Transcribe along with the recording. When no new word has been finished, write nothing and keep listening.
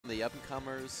the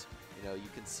up-and-comers, you know, you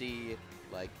can see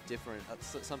like different.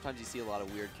 Sometimes you see a lot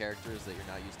of weird characters that you're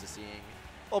not used to seeing.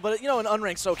 Oh, but you know, in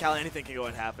unranked SoCal, anything can go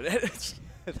and happen.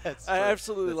 I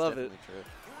absolutely love it. True.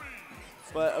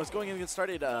 But I was going in and get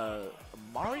started.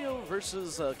 Mario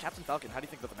versus Captain Falcon. How do you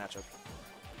think about the matchup?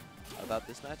 About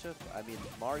this matchup, I mean,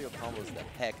 Mario combos the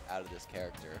heck out of this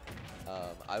character.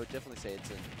 I would definitely say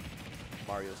it's in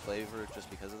Mario's flavor just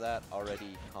because of that.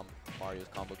 Already, Mario's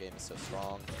combo game is so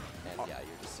strong, and yeah,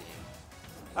 you're just seeing.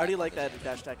 I already like that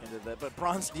dash attack into that, but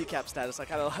bronze kneecap status.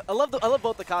 I love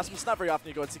both the costumes. It's not very often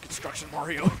you go and see Construction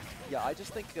Mario. Yeah, I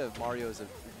just think Mario is a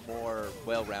more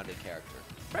well-rounded character.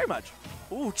 Very much.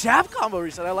 Ooh, jab combo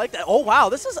reset. I like that. Oh wow,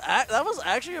 this is that was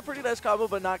actually a pretty nice combo,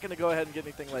 but not going to go ahead and get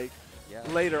anything like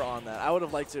later on that. I would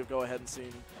have liked to go ahead and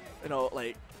seen, you know,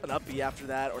 like an up B after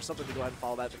that or something to go ahead and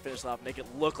follow that to finish it off, make it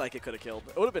look like it could have killed.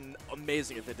 It would have been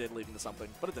amazing if it did lead into something,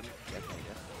 but it didn't.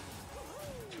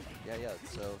 Yeah.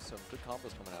 So some good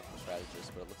combos coming out from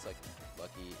Strategist, but it looks like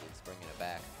Lucky is bringing it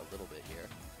back a little bit here.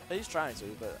 Yeah, he's trying to,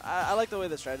 but I like the way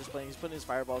that Strategist is playing. He's putting his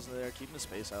fireballs in there, keeping the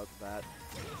space out of that.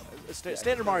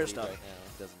 Standard Mario stuff. Right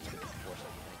now. Doesn't need to force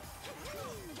anything.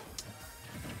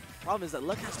 Problem is that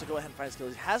Luck has to go ahead and find his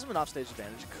kills. He has him an offstage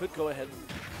advantage. Could go ahead and...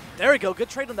 There we go. Good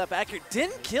trade on that back here.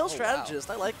 Didn't kill Strategist.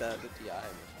 Wow. I like that. Good TI.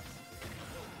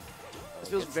 This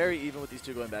feels very even with these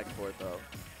two going back and forth, though.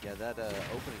 Yeah, that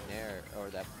opening Nair, or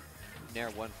that Nair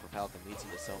 1 for Falcon leads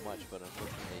into so much, but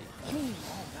unfortunately...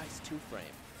 nice 2-frame.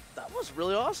 That was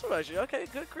really awesome, actually. Okay,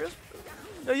 good, Chris.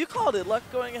 No, you called it. Luck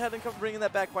going ahead and bringing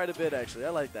that back quite a bit, actually. I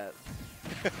like that.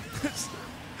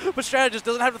 But Strategist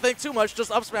doesn't have to think too much, just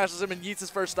up smashes him and yeets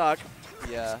his first stock.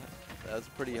 Yeah, that was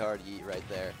a pretty hard yeet right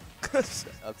there.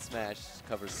 Up smash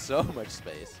covers so much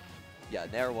space. Yeah,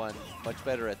 Nair 1, much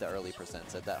better at the early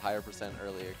percents. At that higher percent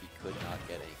earlier, he could not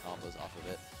get any combos off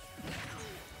of it.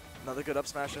 Another good up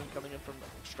smash in coming in from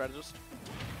Strategist.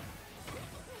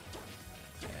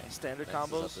 Okay. Standard Messes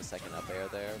combos. up the second up air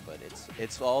there, but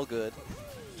it's all good.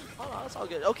 Oh, no, that's all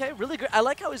good. Okay, really good. I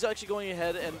like how he's actually going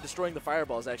ahead and destroying the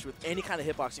fireballs, actually, with any kind of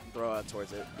hitbox you can throw out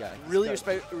towards it. Yeah, really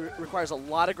requires a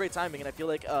lot of great timing, and I feel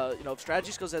like, you know, if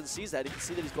Strategist goes ahead and sees that, he can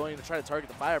see that he's going to try to target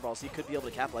the fireballs. He could be able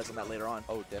to capitalize on that later on.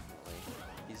 Oh, definitely.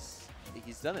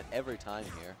 He's done it every time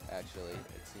here, actually.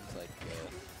 It seems like,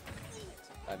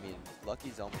 I mean,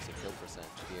 Lucky's almost a kill percent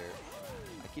here.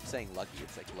 I keep saying Lucky,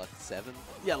 it's like Luck7.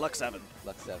 Yeah, Luck7.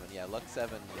 Luck7, yeah, Luck7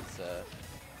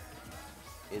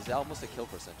 is almost a kill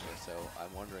percent here, so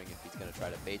I'm wondering if he's going to try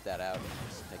to bait that out and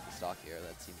just take the stock here.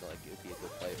 That seems like it would be a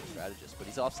good play for Strategist, but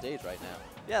he's off stage right now.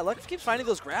 Yeah, Luck keeps finding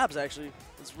those grabs, actually.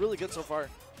 It's really good so far.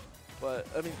 But,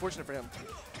 I mean, fortunate for him.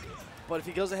 But if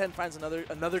he goes ahead and finds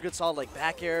another good solid, like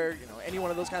back air, you know, any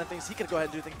one of those kind of things, he could go ahead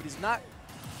and do things, but he's not.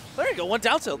 There you go, one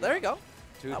down tilt. There you go.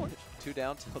 Two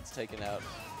down tilts taken out.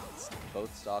 It's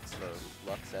both stocks for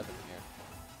Luck7 here.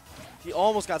 He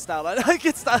almost got styled. He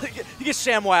gets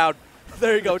ShamWowed.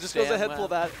 There you go. Just goes ahead and pull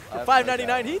that. For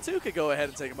 $5.99, he too could go ahead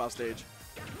and take him off stage.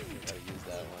 Gotta use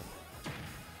that one.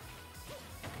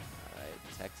 All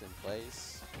right, tech's in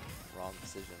place. Wrong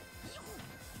decision.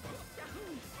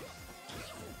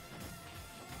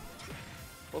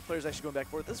 Both players actually going back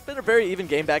and forth. This has been a very even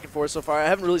game back and forth so far. I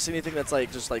haven't really seen anything that's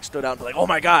like just like stood out and be like, oh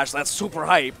my gosh, that's super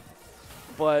hype.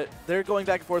 But they're going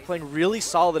back and forth, playing really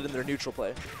solid in their neutral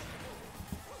play.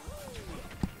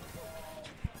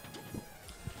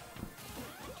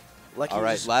 Lucky all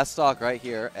right, last stock right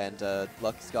here, and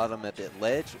Lucky's got him at the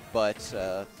ledge, but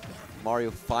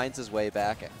Mario finds his way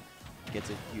back, gets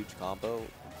a huge combo.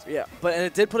 Yeah, and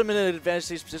it did put him in an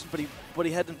advantageous position, but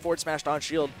he had him forward smashed on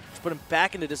shield, which put him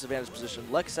back into disadvantaged position.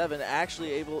 Luck7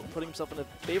 actually putting himself in a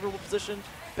favorable position.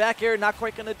 Back air, not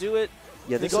quite going to do it.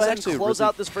 Yeah, this go ahead and close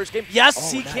out this first game.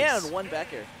 Yes, he can. One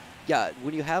back air. Yeah,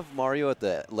 when you have Mario at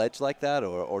the ledge like that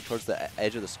or towards the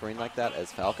edge of the screen like that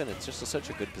as Falcon, it's just such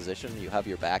a good position. You have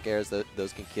your back airs,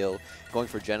 those can kill. Going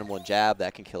for Gen 1 jab,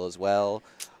 that can kill as well.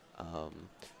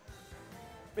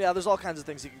 Yeah, there's all kinds of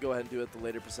things you can go ahead and do at the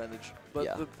later percentage. But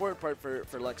yeah. The important part for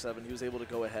Luck7, he was able to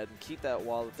go ahead and keep that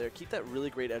wall up there, keep that really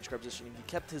great edge guard positioning. He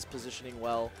kept his positioning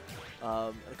well.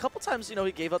 A couple times, you know,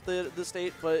 he gave up the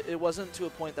state, but it wasn't to a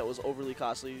point that was overly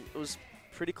costly. It was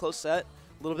pretty close set.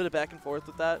 A little bit of back and forth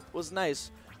with that was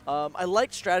nice. I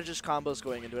liked Strategist combos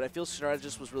going into it. I feel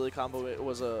Strategist was really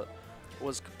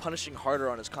was punishing harder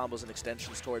on his combos and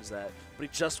extensions towards that, but he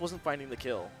just wasn't finding the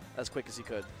kill as quick as he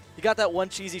could. He got that one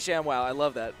cheesy ShamWow. I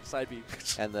love that side B.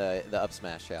 And the up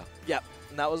smash, yeah. Yeah,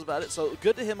 and that was about it. So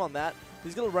good to him on that.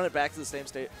 He's gonna run it back to the same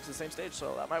stage,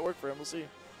 so that might work for him. We'll see.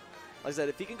 Like I said,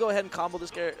 if he can go ahead and combo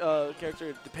this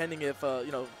character, depending if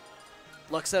you know,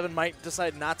 Luck7 might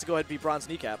decide not to go ahead and be Bronze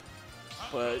Kneecap,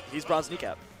 but he's Bronze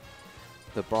Kneecap.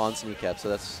 The bronze kneecap.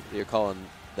 So you're calling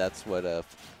that's what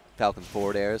Falcon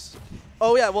forward airs.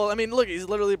 Oh yeah, well I mean look, he's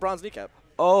literally bronze kneecap.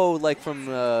 Oh, like from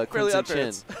Fairly Crimson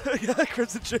Chin. Yeah,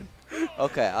 Crimson Chin.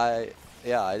 Okay,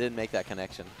 I didn't make that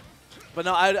connection. But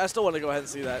no, I still want to go ahead and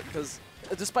see that because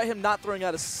despite him not throwing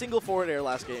out a single forward air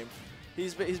last game,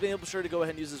 he's been able to go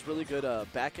ahead and use his really good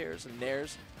back airs and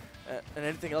nairs and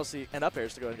anything else and up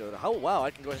airs to go ahead and go. Oh wow,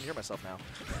 I can go ahead and hear myself now.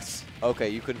 Okay,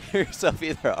 you couldn't hear yourself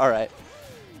either. All right.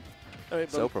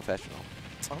 So professional.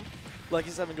 Like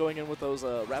he's having going in with those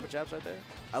rapid jabs right there.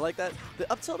 I like that.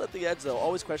 The up tilt at the edge though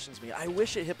always questions me. I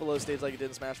wish it hit below stage like it did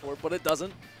in Smash 4, but it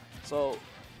doesn't. So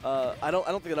I don't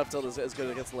think that up tilt is as good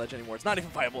against the ledge anymore. It's not even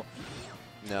viable.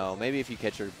 No, maybe if you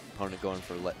catch your opponent going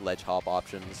for ledge hop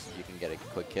options, you can get a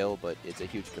quick kill, but it's a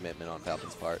huge commitment on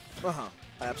Falcon's part.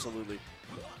 Absolutely.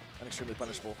 And extremely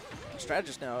punishable.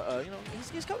 Strategist now, you know,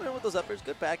 he's coming in with those uppers.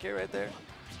 Good back air right there.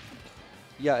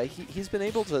 Yeah, he's been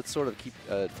able to sort of keep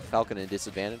Falcon in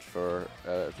disadvantage for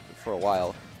a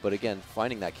while, but again,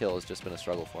 finding that kill has just been a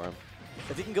struggle for him.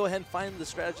 If he can go ahead and find the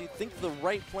strategy, think the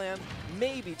right plan,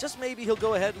 maybe, just maybe, he'll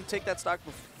go ahead and take that stock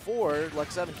before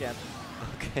Luck7 can.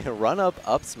 Okay, run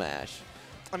up smash.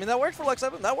 I mean, that worked for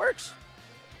Luck7. That works.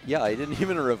 Yeah, I didn't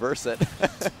even reverse it.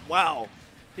 Wow.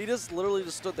 He just literally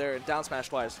just stood there and down smash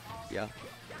twice. Yeah.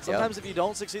 Sometimes if you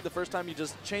don't succeed the first time, you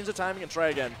just change the timing and try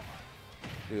again.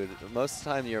 Dude, most of the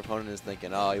time your opponent is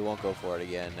thinking, oh, he won't go for it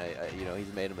again. You know,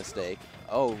 he's made a mistake.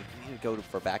 Oh, he didn't go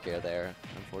for back air there,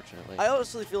 unfortunately. I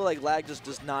honestly feel like lag just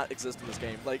does not exist in this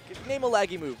game. Like, name a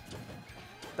laggy move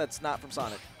that's not from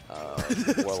Sonic.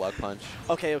 Warlock Punch.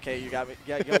 Okay, you got me.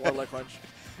 Yeah, get Warlock Punch.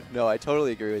 No, I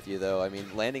totally agree with you, though. I mean,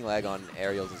 landing lag on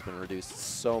aerials has been reduced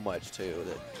so much, too,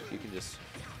 that you can just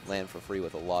land for free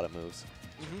with a lot of moves.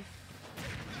 And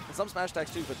some smash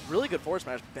attacks, too, but really good forward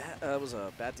smash. That was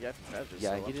a bad DI from Strategist.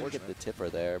 Yeah, so he didn't get the tipper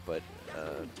there, but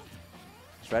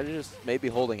Strategist may be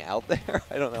holding out there.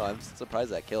 I don't know. I'm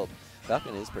surprised that killed.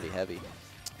 Falcon is pretty heavy.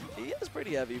 He is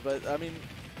pretty heavy, but, I mean,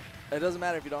 it doesn't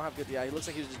matter if you don't have good DI. He looks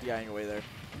like he's just DIing away there.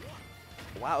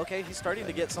 Wow, okay, he's starting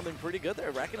to get something pretty good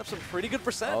there, racking up some pretty good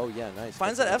percent. Oh, yeah, nice.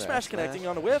 Finds that F smash connecting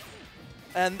on a whiff.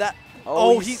 And that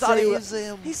he thought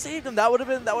him. He saved him. That would have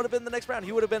been the next round.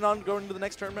 He would have been on going to the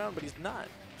next turn round, but he's not.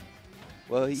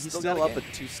 Well, he's still up at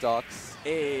 2 stocks.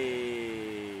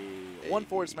 One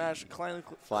forward smash,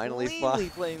 finally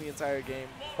playing the entire game.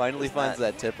 Finally finds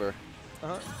that tipper.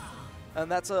 And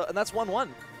that's 1-1.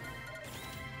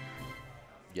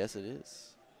 Yes, it is.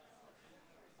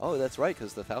 Oh, that's right,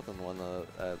 because the Falcon won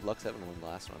Luck7 won the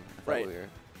last one. Right.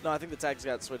 No, I think the tags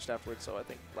got switched afterwards, so I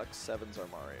think Luck7's our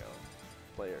Mario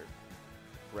player.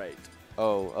 Right.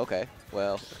 Oh, okay.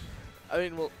 Well. I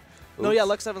mean, well. Oops. No, yeah,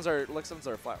 Luck7's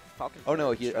our Falcon. Oh no,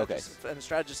 okay. And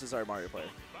Strategist is our Mario player.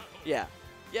 Yeah,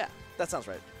 that sounds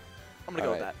right. I'm gonna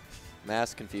go with that.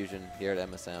 Mass confusion here at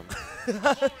MSM.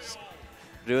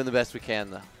 Doing the best we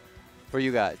can, though, for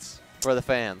you guys, for the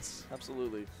fans.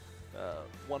 Absolutely.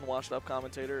 One washed-up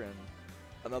commentator and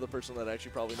another person that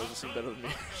actually probably knows the scene better than me.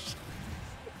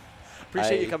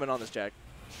 Appreciate you coming on this, Jack.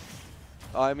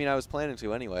 Oh, I mean, I was planning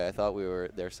to anyway. I thought we were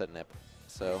there setting up,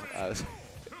 so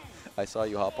I saw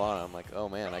you hop on. I'm like, oh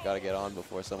man, I got to get on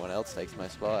before someone else takes my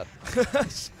spot.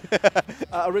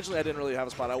 Originally, I didn't really have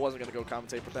a spot. I wasn't going to go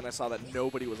commentate, but then I saw that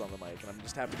nobody was on the mic, and I'm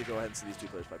just happy to go ahead and see these two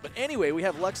players fight. But anyway, we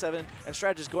have Luck7 and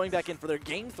Strategist going back in for their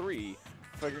Game 3,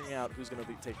 figuring out who's going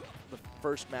to take the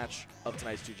first match of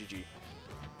tonight's 2GG.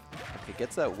 Okay,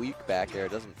 gets that weak back air.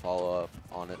 Doesn't follow up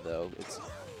on it, though. It's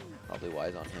probably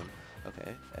wise on him.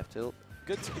 Okay, F-tilt.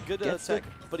 Good tech,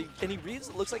 but he reads.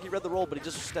 It looks like he read the roll, but he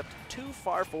just stepped too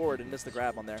far forward and missed the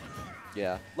grab on there.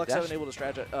 Yeah. Luck7 able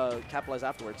to capitalize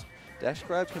afterwards. Dash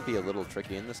grab can be a little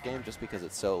tricky in this game just because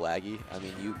it's so laggy. I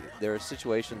mean, there are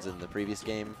situations in the previous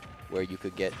game where you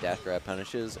could get dash grab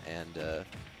punishes, and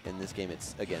in this game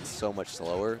it's, again, so much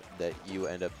slower that you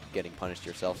end up getting punished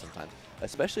yourself sometimes,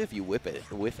 especially if you whiff it.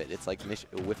 It's like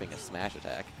whiffing a smash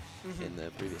attack in the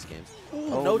previous games.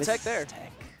 Ooh, no tech there.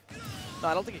 No,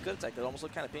 I don't think he could have teched. It almost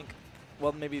looked kind of pink.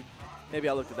 Well, maybe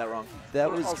I looked at that wrong.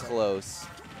 That was close.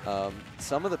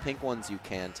 Some of the pink ones you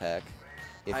can tech.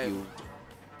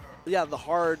 Yeah, the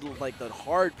hard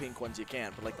pink ones you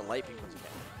can, but like the light pink ones you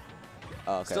can't.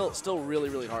 Oh, okay. Still really,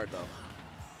 really hard though.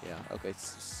 Yeah. Okay.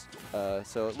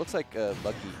 So it looks like Lucky.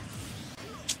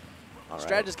 All right.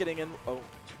 Strategist getting in. Oh.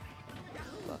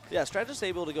 Luck. Yeah, Strategist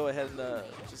able to go ahead and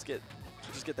just get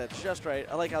that just right.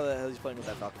 I like how he's playing with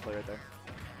that Falcon play right there.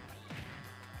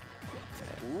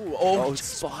 Ooh,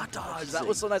 spot dodge. That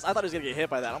was so nice. I thought he was going to get hit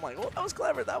by that. I'm like, oh, that was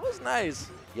clever. That was nice.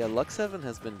 Yeah, Luck7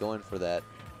 has been going for that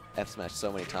F smash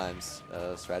so many times.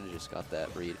 Strategist got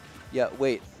that read. Yeah,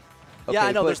 wait. Okay, yeah,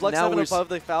 I know. but There's now Luck7 above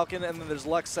the Falcon, and then there's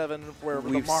Luck7 where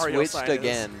the Mario switched sign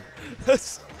again.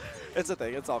 is. It's a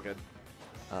thing. It's all good.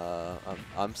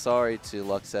 I'm sorry to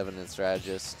Luck7 and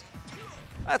Strategist.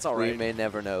 That's all right. We may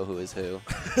never know who is who.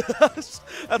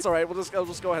 That's all right. I'll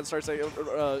just go ahead and start saying,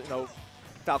 you know,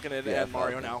 Falcon and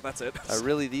Mario Falcon. now. That's it.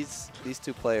 Really, these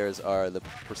two players are the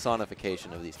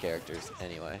personification of these characters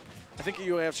anyway. I think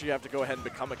you actually have to go ahead and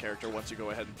become a character once you go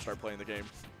ahead and start playing the game.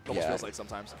 It almost feels like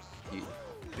sometimes. You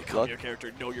become your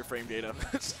character, know your frame data.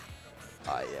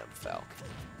 I am Falcon.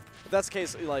 If that's the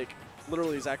case, like,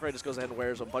 literally, Zachary just goes ahead and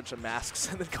wears a bunch of masks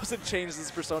and then goes and changes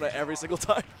his persona every single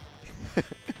time.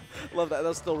 Love that.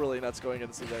 That's still really nuts going in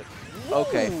to see that.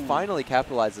 Okay, Whoa! finally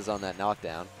capitalizes on that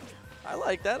knockdown. I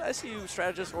like that. I see you,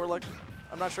 Strategist or Luck.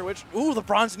 I'm not sure which. Ooh, the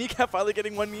bronze kneecap finally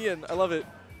getting one knee in. I love it.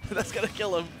 That's going to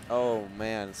kill him. Oh,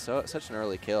 man. Such an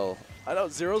early kill. I know.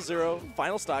 0-0.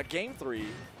 Final stock. Game 3.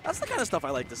 That's the kind of stuff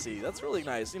I like to see. That's really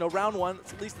nice. You know, round 1,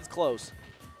 at least it's close.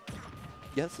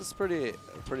 Yeah, this is pretty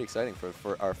exciting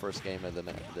for our first game of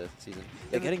the season.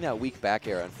 Yeah, getting that weak back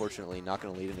air, unfortunately, not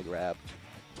going to lead into grab.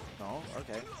 Oh,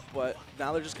 okay. But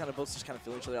now they're just kind of both just kind of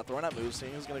feeling each other out, throwing out moves,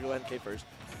 seeing who's going to go ahead and K first.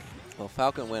 Well,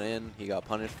 Falcon went in, he got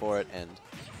punished for it, and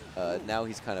now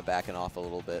he's kind of backing off a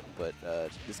little bit. But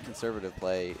this conservative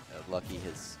play, Lucky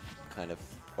has kind of,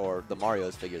 or the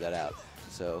Mario's figured that out.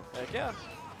 So heck yeah,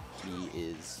 he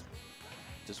is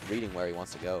just reading where he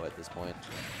wants to go at this point.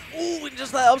 Ooh, and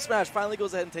just that up smash finally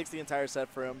goes ahead and takes the entire set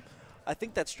for him. I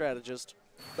think that's Strategist.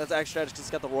 That's actually Strategist. He's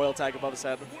got the Royal tag above his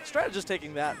head. Strategist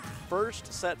taking that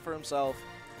first set for himself,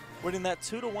 winning that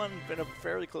 2-1 in a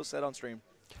fairly close set on stream.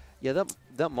 Yeah,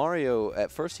 that Mario,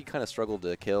 at first he kind of struggled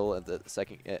to kill at the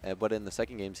second, but in the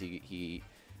second games he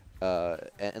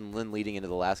and then leading into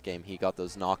the last game, he got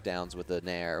those knockdowns with the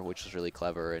Nair, which was really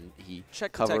clever, and he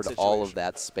covered all of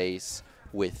that space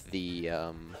with the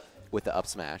up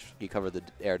smash. He covered the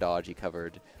air dodge, he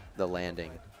covered the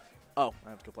landing. Oh, I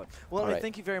have to go play. Well, anyway,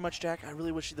 thank you very much, Jack. I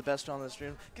really wish you the best on the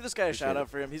stream. Give this guy a shout out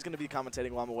for him. He's going to be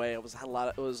commentating while I'm away. It was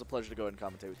a pleasure to go ahead and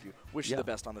commentate with you. Wish you the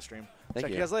best on the stream. Thank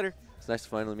you guys later. It's nice to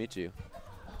finally meet you.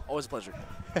 Always a pleasure.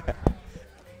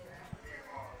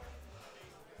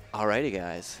 Alrighty,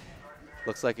 guys.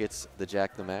 Looks like it's the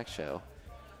Jack the Mac show.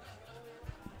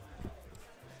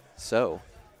 So,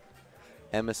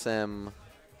 MSM,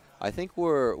 I think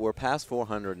we're past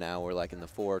 400 now. We're like in the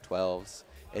 412s.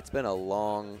 It's been a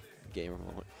long gamer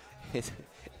moment.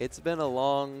 It's been a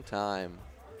long time.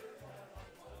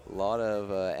 A lot of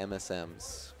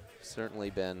MSMs.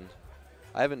 Certainly been.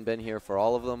 I haven't been here for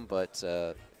all of them, but it's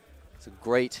a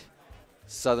great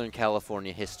Southern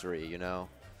California history, you know.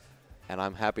 And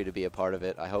I'm happy to be a part of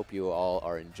it. I hope you all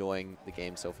are enjoying the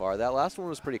game so far. That last one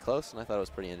was pretty close, and I thought it was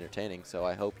pretty entertaining. So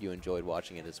I hope you enjoyed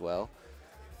watching it as well.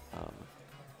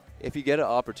 If you get an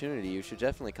opportunity, you should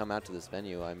definitely come out to this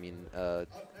venue. I mean,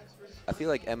 I feel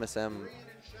like MSM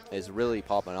is really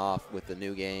popping off with the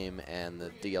new game and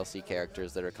the DLC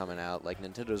characters that are coming out. Like,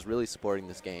 Nintendo's really supporting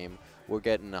this game. We're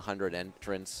getting 100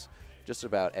 entrants just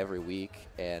about every week.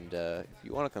 And if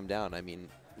you want to come down, I mean,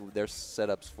 there's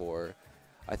setups for...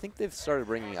 I think they've started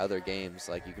bringing other games.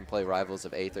 Like, you can play Rivals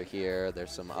of Aether here.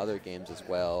 There's some other games as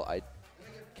well. I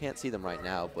can't see them right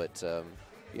now, but...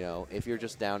 you know, if you're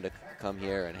just down to come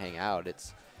here and hang out,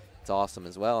 it's awesome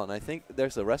as well. And I think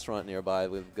there's a restaurant nearby.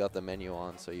 We've got the menu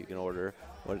on, so you can order.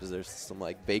 There's some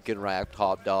like bacon wrapped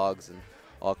hot dogs and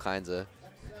all kinds of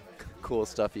cool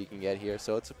stuff you can get here.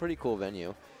 So it's a pretty cool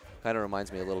venue. Kind of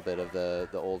reminds me a little bit of the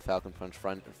old Falcon Punch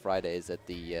Fridays at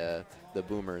the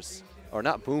Boomers, or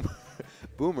not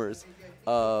Boomers.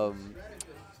 The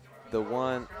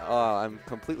one I'm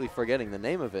completely forgetting the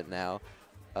name of it now.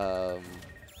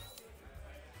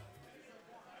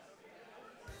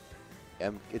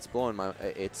 It's blowing my.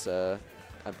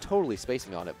 I'm totally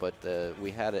spacing on it, but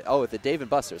we had it. Oh, at the Dave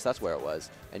 & Buster's, that's where it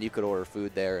was, and you could order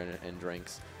food there and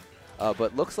drinks.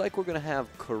 But looks like we're gonna have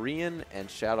Korean and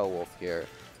Shadow Wolf here.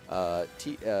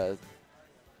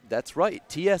 That's right,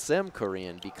 TSM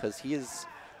Korean, because he is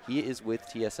with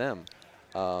TSM.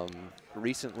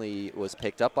 Recently was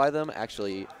picked up by them,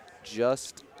 actually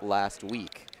just last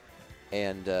week,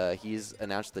 and he's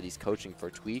announced that he's coaching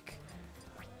for Tweak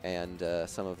and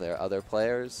some of their other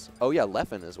players. Oh yeah,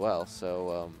 Luck7 as well.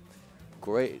 So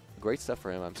great stuff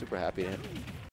for him. I'm super happy